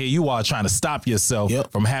 And here you are trying to stop yourself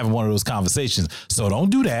from having one of those conversations. So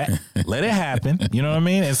don't do that. Let it happen. You know what I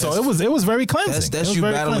mean? And so it was very cleansing. That's you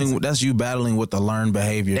battling. Cleansing. That's you battling with the learned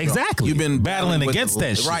behavior. Exactly. You've been battling against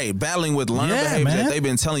that shit. Right. Battling with learned behavior that they've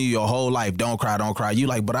been telling you your whole life. Don't cry. Don't cry. You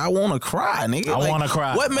like, but I want to cry, nigga. I want to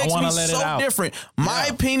cry. What makes me so different? My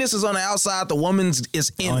penis is on the outside. The woman's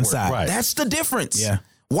is inward. Inside. Right. That's the difference. Yeah.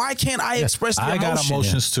 Why can't I express the emotion? I got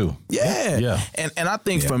emotions too. Yeah. And I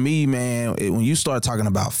think for me, man, when you start talking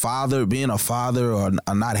about being a father or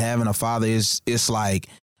not having a father, it's like,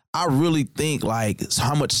 I really think like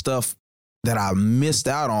how much stuff that I missed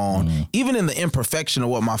out on, even in the imperfection of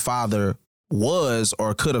what my father was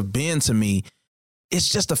or could have been to me. It's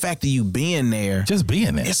just the fact of you being there. Just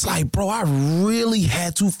being there. It's like, bro, I really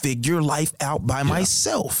had to figure life out by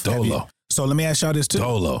myself. Dolo. So let me ask y'all this too.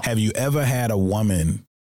 Dolo. Have you ever had a woman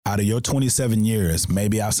out of your 27 years,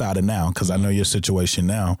 maybe outside of now, because I know your situation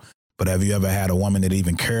now, but have you ever had a woman that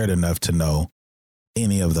even cared enough to know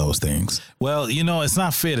any of those things? Well, it's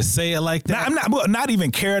not fair to say it like that. I'm not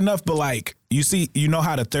even care enough, but like, you know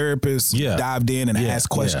how the therapist dived in and asked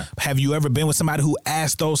questions. Yeah. Have you ever been with somebody who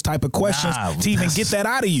asked those type of questions to even get that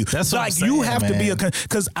out of you? That's like, what I'm saying, you have to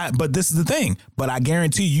be but this is the thing, but I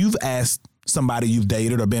guarantee you've asked somebody you've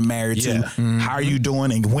dated or been married to, how are you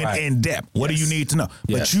doing, and went in depth. What do you need to know?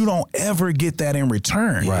 But you don't ever get that in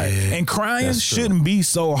return. Right. And crying shouldn't be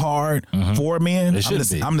so hard for men.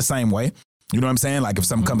 I'm the same way. You know what I'm saying? Like if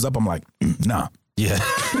something comes up, I'm like, nah. Yeah.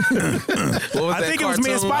 I think it was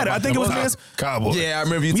me and Spider. I think it was me and Cowboy. Yeah, I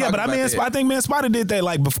remember you talking about that. I think me and Spider did that.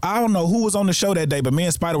 Like, I don't know who was on the show that day, but me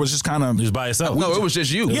and Spider was just kind of just by yourself. No, it was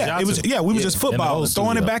just you. Yeah, it was. Yeah, we were just football,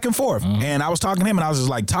 throwing it back and forth. And I was talking to him, and I was just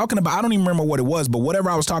like talking about. I don't even remember what it was, but whatever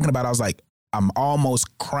I was talking about, I was like, I'm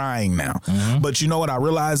almost crying now. But you know what I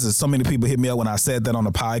realized is so many people hit me up when I said that on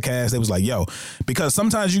the podcast. They was like, yo, because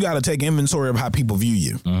sometimes you got to take inventory of how people view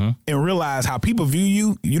you and realize how people view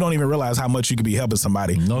you. You don't even realize how much you could be helping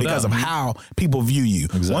somebody because of how people view you.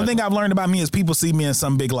 Exactly. One thing I've learned about me is people see me in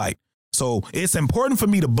some big light. So it's important for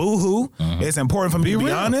me to boo-hoo. It's important for me to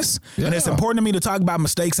be honest. And it's important to me to talk about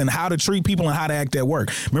mistakes and how to treat people and how to act at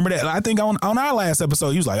work. Remember that? I think on our last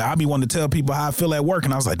episode, he was like, I be wanting to tell people how I feel at work.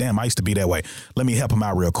 And I was like, damn, I used to be that way. Let me help him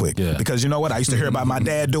out real quick. Yeah. Because you know what? I used to hear about my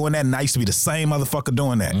dad doing that, and I used to be the same motherfucker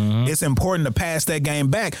doing that. It's important to pass that game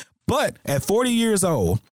back. But at 40 years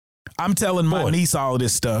old, I'm telling my niece all of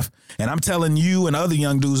this stuff, and I'm telling you and other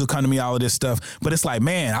young dudes who come to me all of this stuff. But it's like,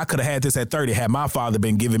 man, I could have had this at 30 had my father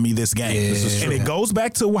been giving me this game. And it goes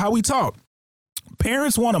back to how we talk.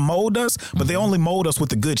 parents want to mold us, but they only mold us with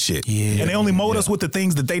the good shit. And they only mold us with the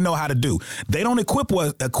things that they know how to do. They don't equip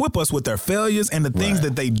us with their failures and the things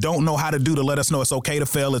that they don't know how to do to let us know it's okay to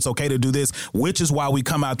fail, it's okay to do this, which is why we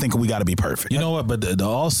come out thinking we got to be perfect. You know what? But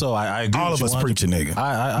also, I agree. All of us preach a nigga.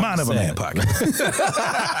 Mind of a man pocket.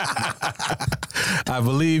 I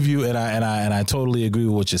believe you, and I totally agree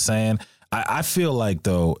with what you're saying. I feel like,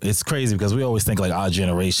 though, it's crazy because we always think like our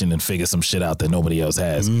generation and figure some shit out that nobody else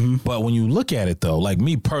has. But when you look at it, though, like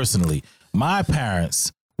me personally, my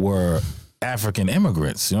parents were African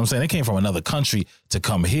immigrants. You know what I'm saying? They came from another country to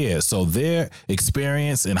come here. So their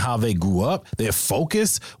experience and how they grew up, their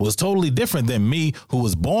focus was totally different than me, who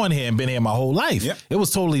was born here and been here my whole life. Yep. It was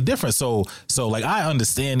totally different. So like, I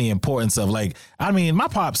understand the importance of like, I mean, my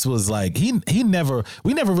pops was like, we never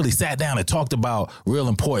really sat down and talked about real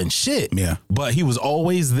important shit. Yeah. But he was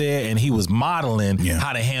always there and he was modeling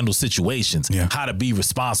how to handle situations, how to be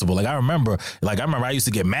responsible. Like I remember I used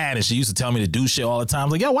to get mad and she used to tell me to do shit all the time.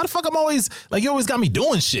 Like, yo, why the fuck I'm always like, you always got me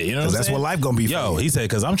doing shit, you know? Because that's what life gonna be. Yo, he said,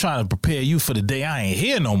 because I'm trying to prepare you for the day I ain't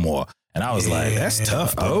here no more. And I was like, that's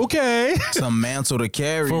tough, though. Okay. Some mantle to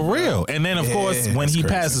carry. For real. And then, of course, when he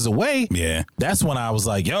passes away, that's when I was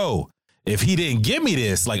like, yo, if he didn't give me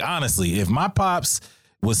this, like, honestly, if my pops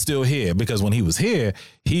was still here, because when he was here,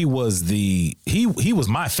 he was he was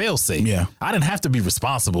my fail-safe. Yeah. I didn't have to be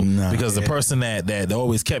responsible because the person that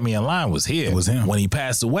always kept me in line was here. It was him. When he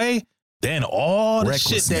passed away, then all the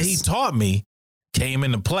shit that he taught me came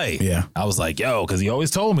into play. Yeah. I was like, yo, because he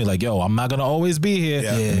always told me, like, yo, I'm not going to always be here.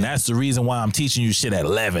 Yeah. And that's the reason why I'm teaching you shit at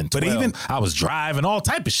 11, 12. But even I was driving all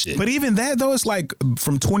type of shit. But even that, though, it's like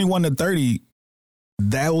from 21 to 30,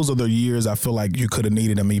 those are the years I feel like you could have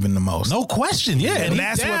needed him even the most. No question, yeah. And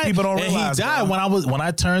that's what people don't realize. He died when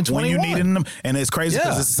I turned 21. When you needed him. And it's crazy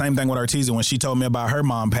because it's the same thing with Artesia when she told me about her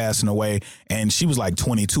mom passing away and she was like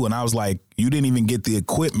 22 and I was like, you didn't even get the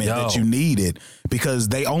equipment that you needed because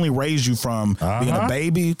they only raised you from being a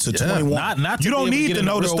baby to 21. Not you don't need to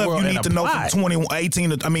know the stuff you need to know from 18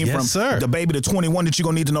 to, from the baby to 21 that you're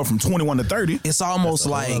going to need to know from 21 to 30. It's almost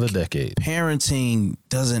like parenting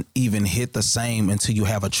doesn't even hit the same until you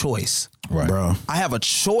have a choice. Right, bro. I have a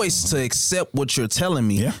choice to accept what you're telling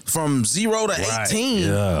me. From 0 to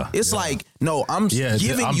 18. It's like, no, I'm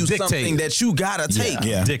giving you something that you gotta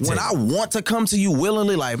take. When I want to come to you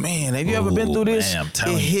willingly, like, man, have you ever been through this?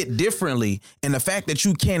 It hit differently. And the fact that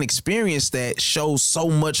you can't experience that shows so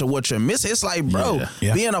much of what you're missing. It's like, bro,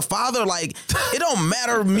 being a father, like, it don't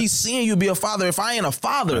matter me seeing you be a father if I ain't a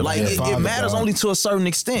father. Like, it matters only to a certain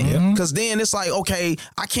extent. Because then it's like, okay,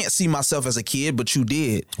 I can't see myself as a kid, but you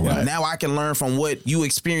did. Now I can learn from what you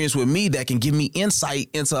experienced with me that can give me insight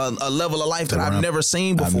into a level of life that I've never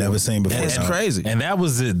seen before. It's crazy. And that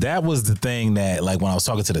was the thing that, like, when I was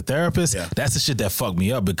talking to the therapist, that's the shit that fucked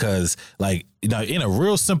me up because, like, you know, in a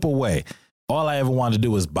real simple way, all I ever wanted to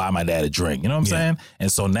do was buy my dad a drink. You know what I'm saying?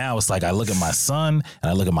 And so now it's like I look at my son and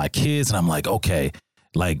I look at my kids and I'm like, okay,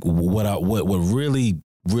 like what really,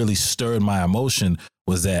 really stirred my emotion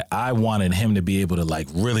was that I wanted him to be able to like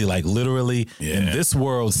really like literally in this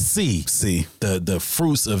world see the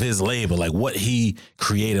fruits of his labor, like what he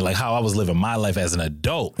created, like how I was living my life as an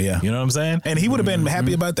adult. Yeah. You know what I'm saying? And he would have been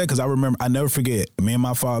happy about that because I never forget, me and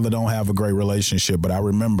my father don't have a great relationship, but I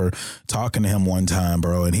remember talking to him one time,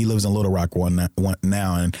 bro, and he lives in Little Rock one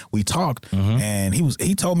now, and we talked and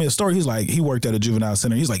he told me a story. He's like, he worked at a juvenile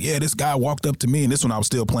center. He's like, yeah, this guy walked up to me, and this when I was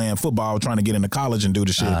still playing football, trying to get into college and do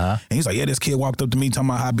the shit. And he's like, yeah, this kid walked up to me talking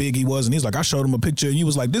about how big he was, and he's like, I showed him a picture and he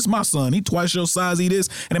was like, this my son, he twice your size, he this.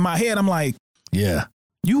 And in my head I'm like,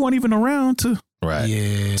 you weren't even around to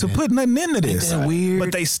put nothing into this. Weird.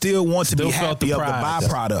 But they still want to be happy of the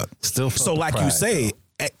byproduct. So like you say,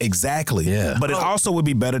 exactly. Yeah. But it also would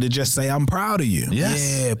be better to just say, I'm proud of you.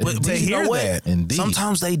 Yes. Yeah. But to hear that,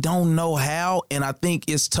 sometimes they don't know how, and I think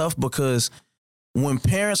it's tough because when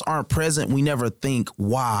parents aren't present, we never think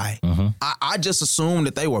why. I just assume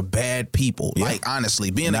that they were bad people. Like,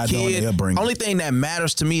 honestly, being a kid, only thing that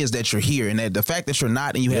matters to me is that you're here. And that the fact that you're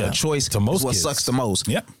not and you had a choice is what sucks the most.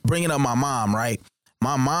 Bringing up my mom, right?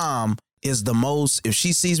 My mom is the most, if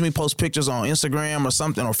she sees me post pictures on Instagram or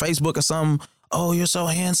something or Facebook or something, oh, you're so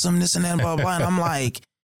handsome, this and that, blah, blah, blah. And I'm like,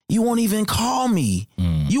 you won't even call me.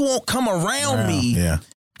 You won't come around me.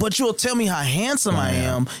 But you'll tell me how handsome I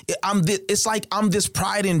am. It's like I'm this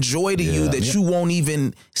pride and joy to you that you won't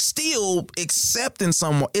even still accept in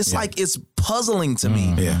someone. It's like it's puzzling to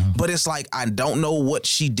me. But it's like I don't know what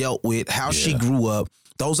she dealt with, how she grew up.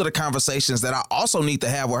 Those are the conversations that I also need to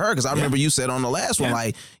have with her. Because I remember you said on the last one,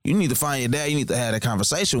 like, you need to find your dad. You need to have a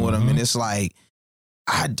conversation with him. And it's like,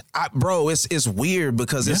 bro, it's weird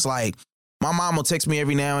because it's like, my mom will text me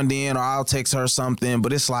every now and then, or I'll text her something.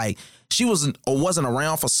 But it's like she wasn't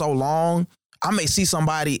around for so long. I may see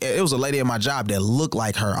somebody. It was a lady at my job that looked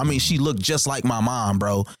like her. I mean, she looked just like my mom,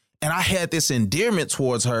 bro. And I had this endearment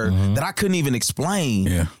towards her that I couldn't even explain.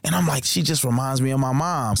 Yeah. And I'm like, she just reminds me of my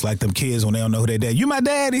mom. It's like them kids when they don't know who their dad. You my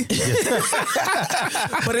daddy.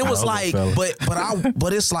 But it was like,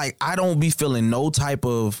 but it's like I don't be feeling no type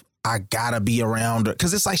of I gotta be around her,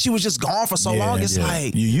 because it's like she was just gone for so long. It's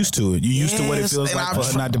like you used to it. You used to what it feels like for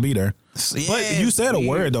her not to be there. But you said a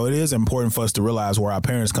word though. It is important for us to realize where our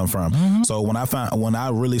parents come from. So when I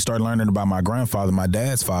really started learning about my grandfather, my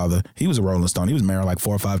dad's father, he was a Rolling Stone. He was married like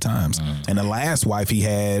 4 or 5 times, and the last wife he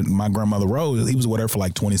had, my grandmother Rose, he was with her for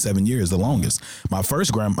like 27 years, the longest. My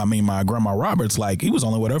grandma Roberts, like he was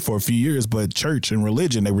only with her for a few years, but church and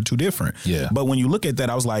religion, they were too different. Yeah. But when you look at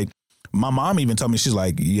that, I was like, my mom even told me, she's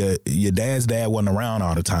like, your dad's dad wasn't around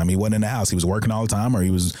all the time. He wasn't in the house. He was working all the time, or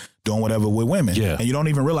he was doing whatever with women. Yeah. And you don't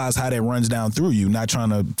even realize how that runs down through you. Not trying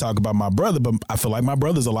to talk about my brother, but I feel like my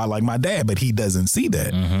brother's a lot like my dad, but he doesn't see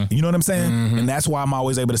that. You know what I'm saying? And that's why I'm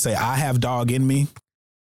always able to say, I have dog in me,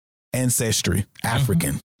 ancestry,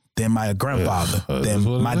 African. Then my grandfather, then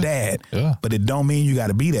my dad. Yeah. But it don't mean you got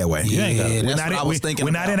to be that way. Yeah, that's what I was thinking.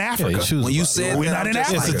 We're not in Africa. When you said we're not in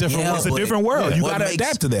Africa. It's a different world. You got to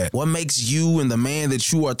adapt to that. What makes you and the man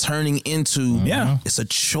that you are turning into, it's a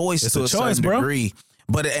choice to a certain degree.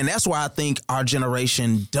 And that's why I think our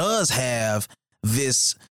generation does have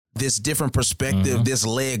this different perspective, this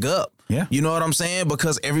leg up. Yeah. You know what I'm saying?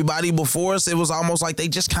 Because everybody before us, it was almost like they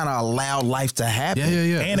just kind of allowed life to happen.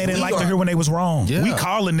 Yeah. And they didn't like to hear when they was wrong. Yeah. We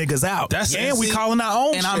calling niggas out. And we calling our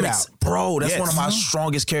own shit out. Bro, that's one of my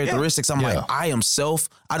strongest characteristics. I'm like, I am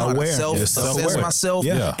I know how to self-assess myself,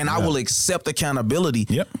 and I will accept accountability.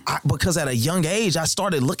 Because at a young age, I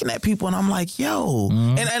started looking at people and I'm like, yo,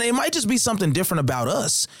 and it might just be something different about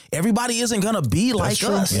us. Everybody isn't going to be like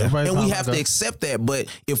us. And we have to accept that. But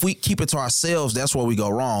if we keep it to ourselves, that's where we go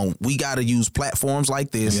wrong. We got to use platforms like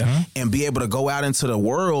this and be able to go out into the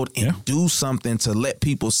world and do something to let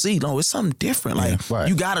people see, no, it's something different. Like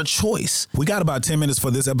you got a choice. We got about 10 minutes for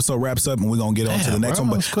this episode wraps up, and we're going to get on to the next one.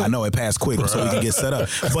 But I know it passed quick, so we can get set up.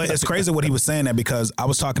 But it's crazy what he was saying that, because I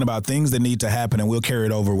was talking about things that need to happen, and we'll carry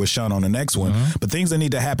it over with Sean on the next one. But things that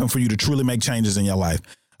need to happen for you to truly make changes in your life.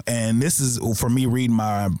 And this is for me right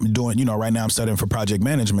now I'm studying for project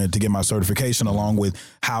management to get my certification, along with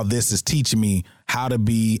how this is teaching me how to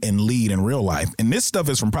be and lead in real life. And this stuff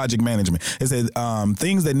is from project management. It says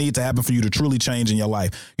things that need to happen for you to truly change in your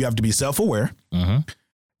life. You have to be self-aware.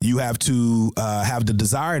 You have to have the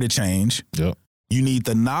desire to change. You need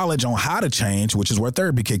the knowledge on how to change, which is where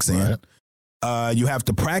therapy kicks in. You have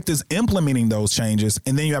to practice implementing those changes,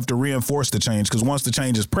 and then you have to reinforce the change, because once the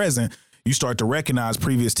change is present, you start to recognize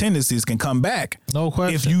previous tendencies can come back. No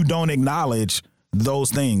question. If you don't acknowledge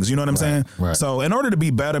those things, you know what I'm saying? Right. So in order to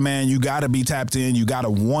be better, man, you got to be tapped in. You got to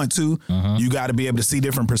want to. You got to be able to see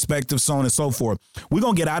different perspectives, so on and so forth. We're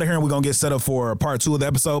going to get out of here and we're going to get set up for part 2 of the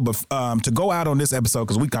episode. But to go out on this episode,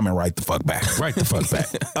 because we coming right the fuck back. Right the fuck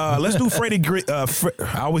back. Let's do Freddie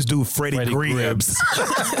I always do Freddie Gribbs.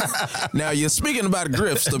 Now, you're speaking about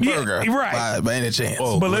Griff's, the burger. Right. By any chance.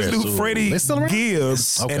 But let's do Freddie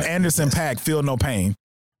Gibbs and Anderson .Paak, Feel No Pain.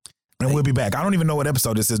 And we'll be back. I don't even know what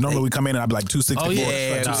episode this is. Normally we come in and I'll be like 264. Oh,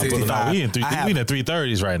 yeah. 265. We in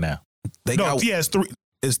 330s right now.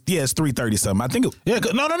 It's 330 something. I think no. It's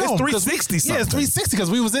 360 something. Yeah, it's 360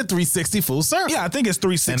 because we was at 360 full circle. Yeah, I think it's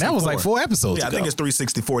 364. And that was like 4 episodes ago. I think it's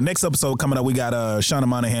 364. Next episode coming up, we got Shauna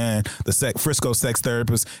Monahan, the Frisco sex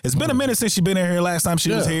therapist. It's been a minute since she been in here. Last time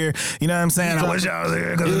she was here. You know what I'm saying? I wish I was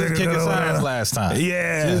here. She was kicking science last time.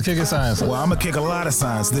 Yeah. She was kicking science. Well, I'm going to kick a lot of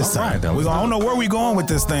science this time. I don't know where we going with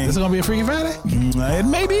this thing. Is it going to be a Freaky Friday? It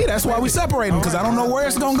may be. That's why we separating, because I don't know where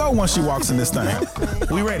it's going to go once she walks in this thing.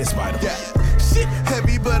 We ready, Spider. Shit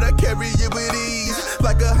heavy, but I carry it with ease.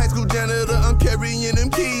 Like a high school janitor, I'm carrying them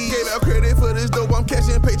keys. Gave out credit for this dope, I'm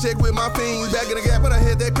cashing paycheck with my fiends. Back in the gap when I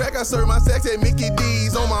hit that crack, I served my sex at Mickey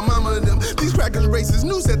D's. On my mama and them, these crackers racist.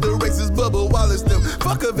 News at the racist, Bubba Wallace them.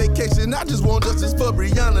 Fuck a vacation, I just want justice for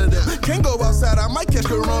Brianna them. Can't go outside, I might catch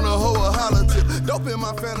Corona, hoe or holler tip. Dope in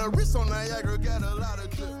my Fanta, wrist on Niagara, got a lot of